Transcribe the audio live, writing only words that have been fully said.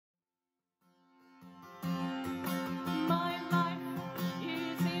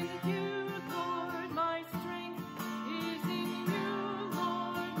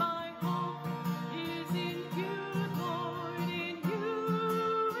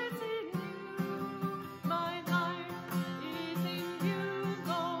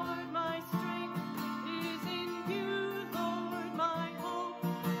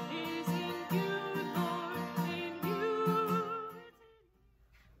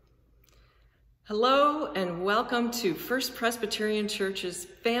Hello and welcome to First Presbyterian Church's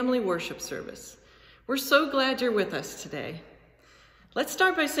family worship service. We're so glad you're with us today. Let's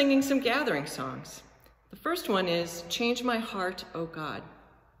start by singing some gathering songs. The first one is Change My Heart, O God.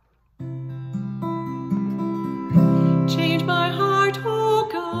 Change my heart, O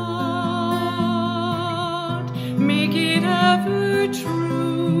God, make it ever true.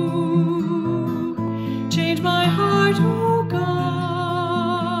 Change my heart, O God,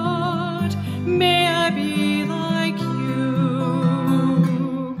 may I be like you.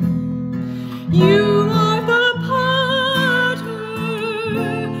 You are the potter,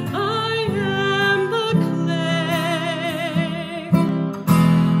 I am the clay.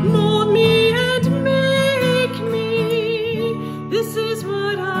 Mold me and make me, this is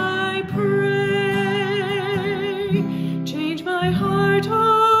what I pray. Change my heart,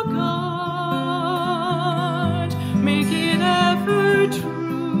 oh God, make it ever true.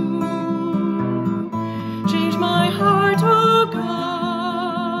 Change my heart, oh God,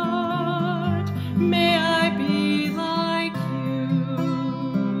 may I be like you.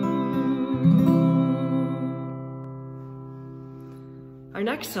 Our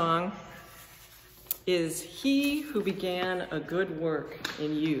next song is He Who Began a Good Work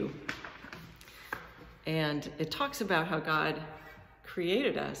in You. And it talks about how God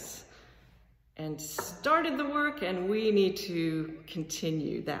created us and started the work, and we need to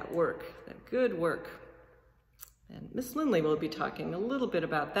continue that work, that good work. And Miss Lindley will be talking a little bit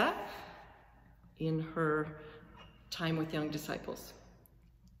about that in her time with young disciples.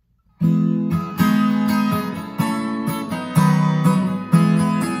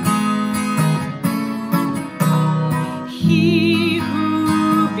 He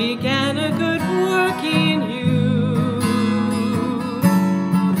who began a good work in you,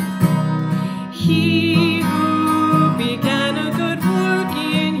 He who began a good work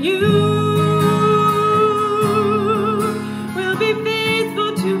in you, will be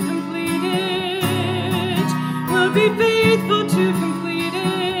faithful to complete it, will be faithful to complete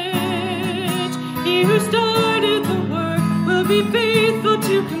it. He who started the work will be faithful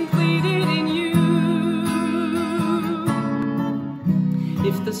to complete it in you.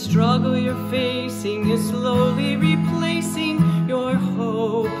 If the struggle you're facing is slowly replacing your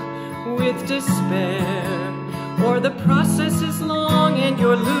hope with despair, or the process is long and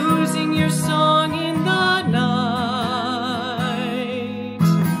you're losing your song in the night,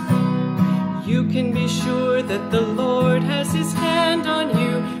 you can be sure that the Lord has His hand on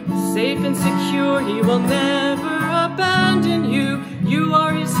you, safe and secure. He will never abandon you. You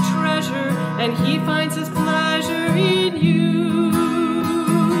are His treasure, and He finds His pleasure in you.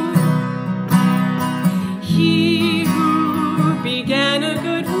 He who began a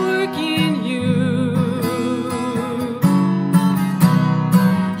good work in you,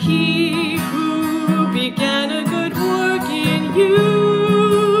 He who began a good work in you,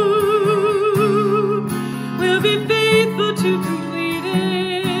 will be faithful to complete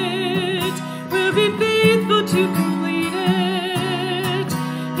it, will be faithful to complete it.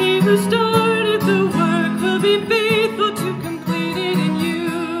 He who started the work will be faithful to complete it in you.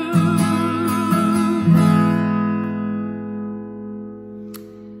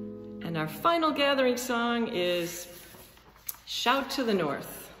 And our final gathering song is Shout to the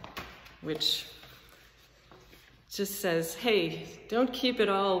North, which just says, hey, don't keep it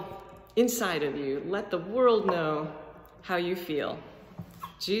all inside of you. Let the world know how you feel.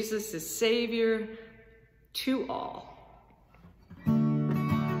 Jesus is Savior to all.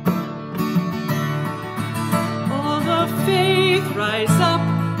 All of faith, rise up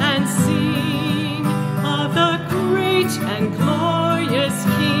and sing of the great and glorious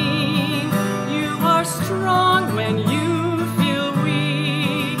King. You are strong when you feel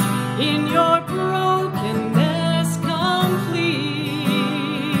weak, in your brokenness complete.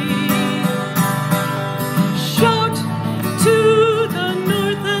 Shout to the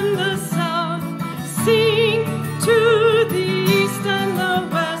north and the south, sing to the east and the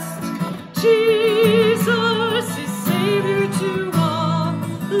west. Jesus is Savior to all,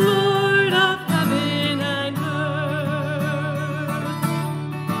 Lord of heaven and earth.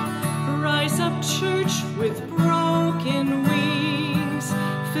 Rise up, church, with broken wings.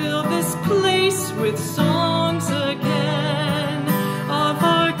 Fill this place with songs again of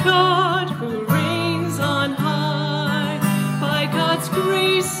our God who reigns on high. By God's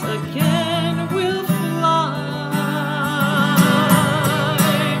grace again we'll fly.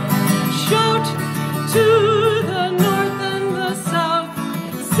 Shout to the north and the south,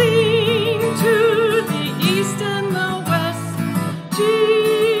 sing to the east and the west.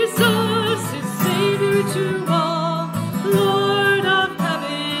 Jesus is Savior to all, Lord of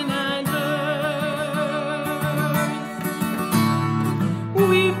heaven and earth.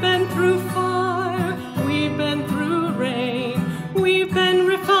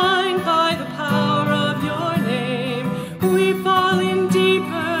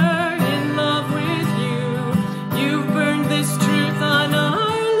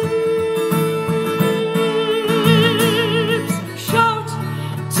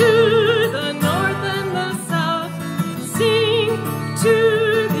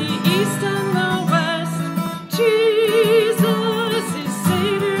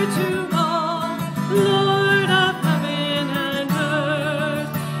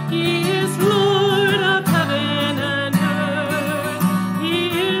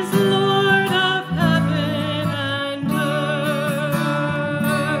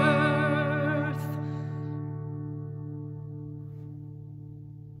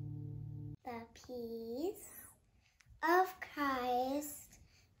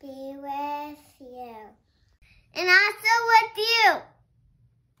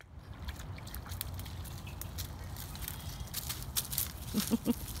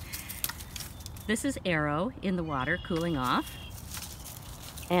 This is Arrow in the water cooling off.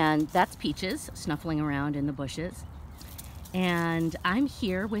 And that's Peaches snuffling around in the bushes. And I'm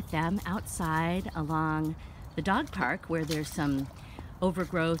here with them outside along the dog park where there's some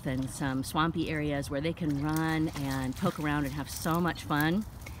overgrowth and some swampy areas where they can run and poke around and have so much fun.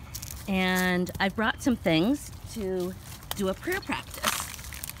 And I've brought some things to do a prayer practice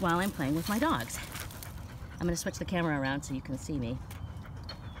while I'm playing with my dogs. I'm going to switch the camera around so you can see me.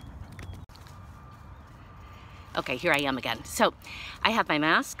 Okay, here I am again. So I have my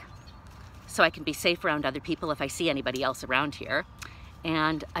mask so I can be safe around other people if I see anybody else around here.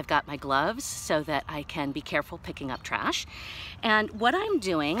 And I've got my gloves so that I can be careful picking up trash. And what I'm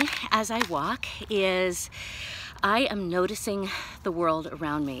doing as I walk is I am noticing the world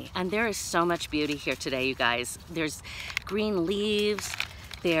around me. And there is so much beauty here today, you guys. There's green leaves,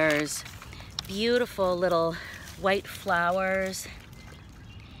 there's beautiful little white flowers,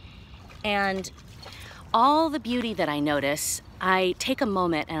 and all the beauty that I notice, I take a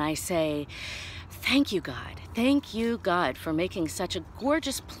moment and I say, thank you, God. Thank you, God, for making such a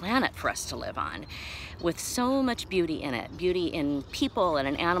gorgeous planet for us to live on with so much beauty in it. Beauty in people and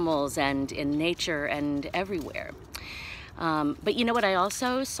in animals and in nature and everywhere. But you know what I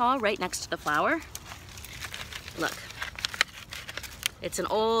also saw right next to the flower? Look. It's an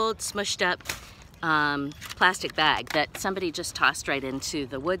old smushed up plastic bag that somebody just tossed right into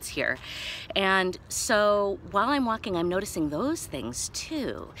the woods here. And so while I'm walking, I'm noticing those things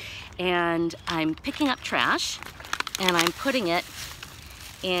too. And I'm picking up trash and I'm putting it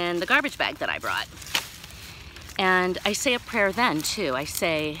in the garbage bag that I brought. And I say a prayer then too. I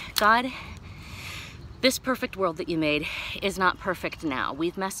say, God, this perfect world that you made is not perfect now.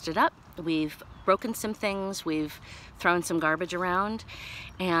 We've messed it up. We've broken some things. We've thrown some garbage around.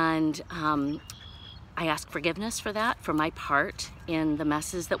 And I ask forgiveness for that, for my part in the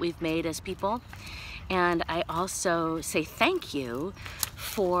messes that we've made as people. And I also say thank you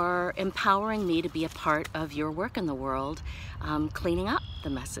for empowering me to be a part of your work in the world, cleaning up the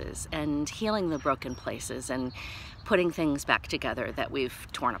messes and healing the broken places and putting things back together that we've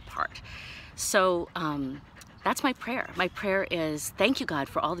torn apart. So that's my prayer. My prayer is thank you, God,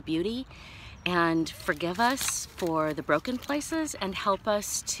 for all the beauty, and forgive us for the broken places and help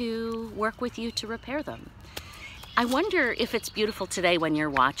us to work with you to repair them. I wonder if it's beautiful today when you're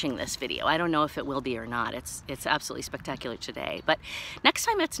watching this video. I don't know if it will be or not. It's absolutely spectacular today. But next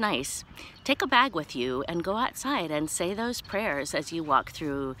time it's nice, take a bag with you and go outside and say those prayers as you walk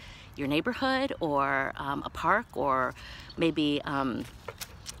through your neighborhood or a park or maybe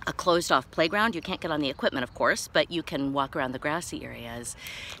a closed off playground. You can't get on the equipment, of course, but you can walk around the grassy areas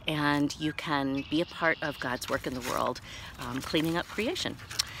and you can be a part of God's work in the world, cleaning up creation.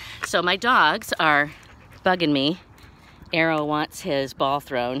 So my dogs are bugging me. Arrow wants his ball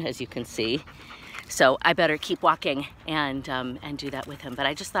thrown, as you can see. So I better keep walking and do that with him. But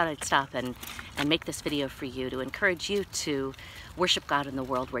I just thought I'd stop and make this video for you to encourage you to worship God in the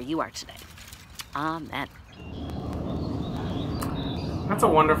world where you are today. Amen. That's a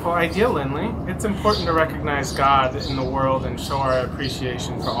wonderful idea, Lindley. It's important to recognize God in the world and show our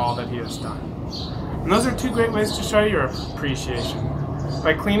appreciation for all that He has done. And those are two great ways to show your appreciation,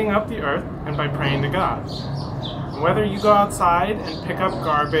 by cleaning up the earth and by praying to God. And whether you go outside and pick up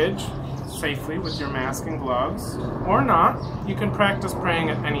garbage safely with your mask and gloves or not, you can practice praying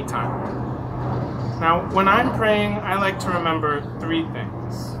at any time. Now, when I'm praying, I like to remember three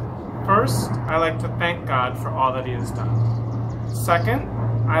things. First, I like to thank God for all that He has done. Second,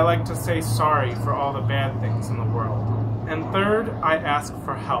 I like to say sorry for all the bad things in the world. And third, I ask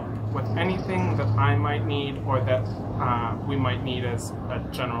for help with anything that I might need or that we might need as a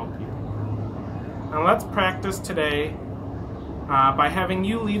general people. Now let's practice today by having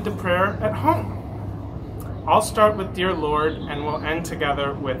you lead the prayer at home. I'll start with Dear Lord and we'll end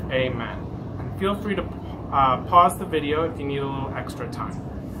together with Amen. And feel free to pause the video if you need a little extra time.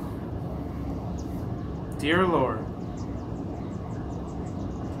 Dear Lord,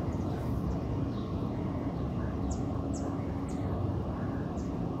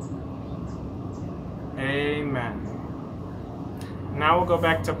 Amen. Now we'll go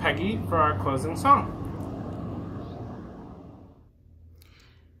back to Peggy for our closing song.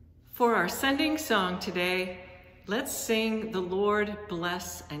 For our sending song today, let's sing The Lord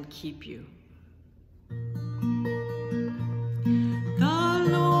Bless and Keep You. The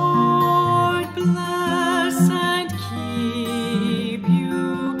Lord bless and keep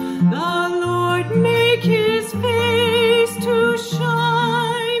you. The Lord make His face to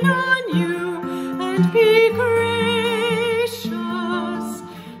shine on you and be gracious,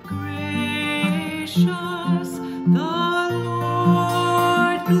 gracious. The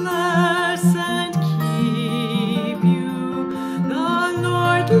Lord bless and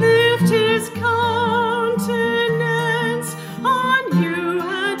has come.